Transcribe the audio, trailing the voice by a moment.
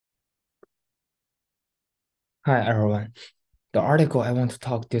Hi everyone. The article I want to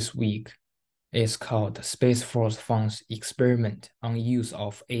talk this week is called Space Force Funds Experiment on Use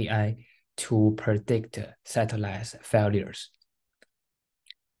of AI to Predict Satellite Failures.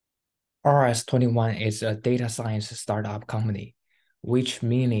 RS21 is a data science startup company which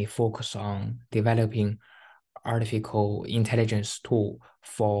mainly focus on developing artificial intelligence tool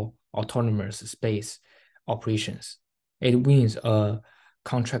for autonomous space operations. It wins a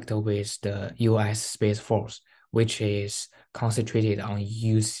contract with the US Space Force, which is concentrated on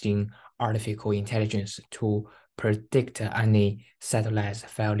using artificial intelligence to predict any satellite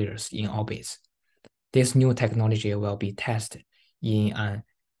failures in orbit. This new technology will be tested in an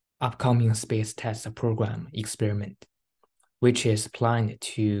upcoming space test program experiment, which is planned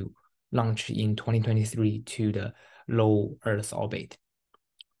to launch in 2023 to the low Earth orbit.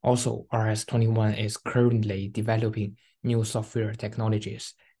 Also, RS21 is currently developing new software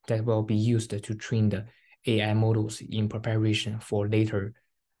technologies that will be used to train the AI models in preparation for later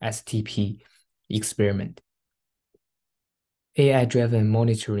STP experiment. AI-driven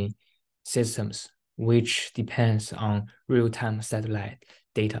monitoring systems, which depends on real-time satellite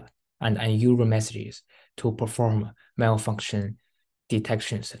data and unusual messages to perform malfunction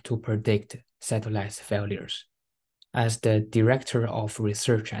detections to predict satellite failures. As the director of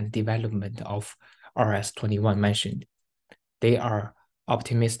research and development of RS21 mentioned, they are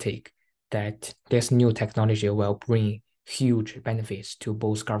optimistic that this new technology will bring huge benefits to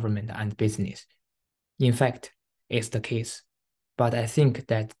both government and business. In fact, it's the case, but I think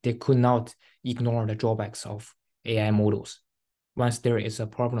that they could not ignore the drawbacks of AI models. Once there is a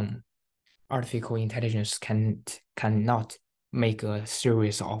problem, artificial intelligence cannot make a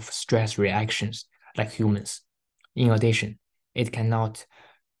series of stress reactions like humans. In addition, it cannot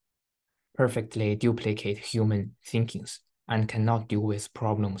perfectly duplicate human thinkings and cannot deal with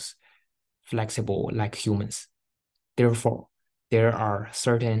problems flexible like humans. Therefore, there are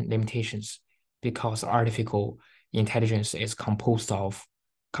certain limitations because artificial intelligence is composed of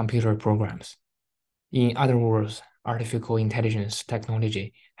computer programs. In other words, artificial intelligence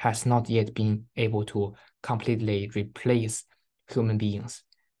technology has not yet been able to completely replace human beings,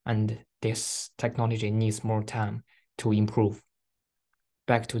 and this technology needs more time to improve.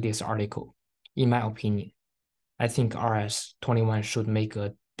 Back to this article. In my opinion, I think RS21 should make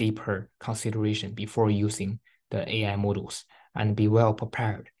a deeper consideration before using the AI models and be well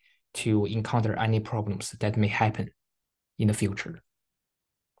prepared to encounter any problems that may happen in the future.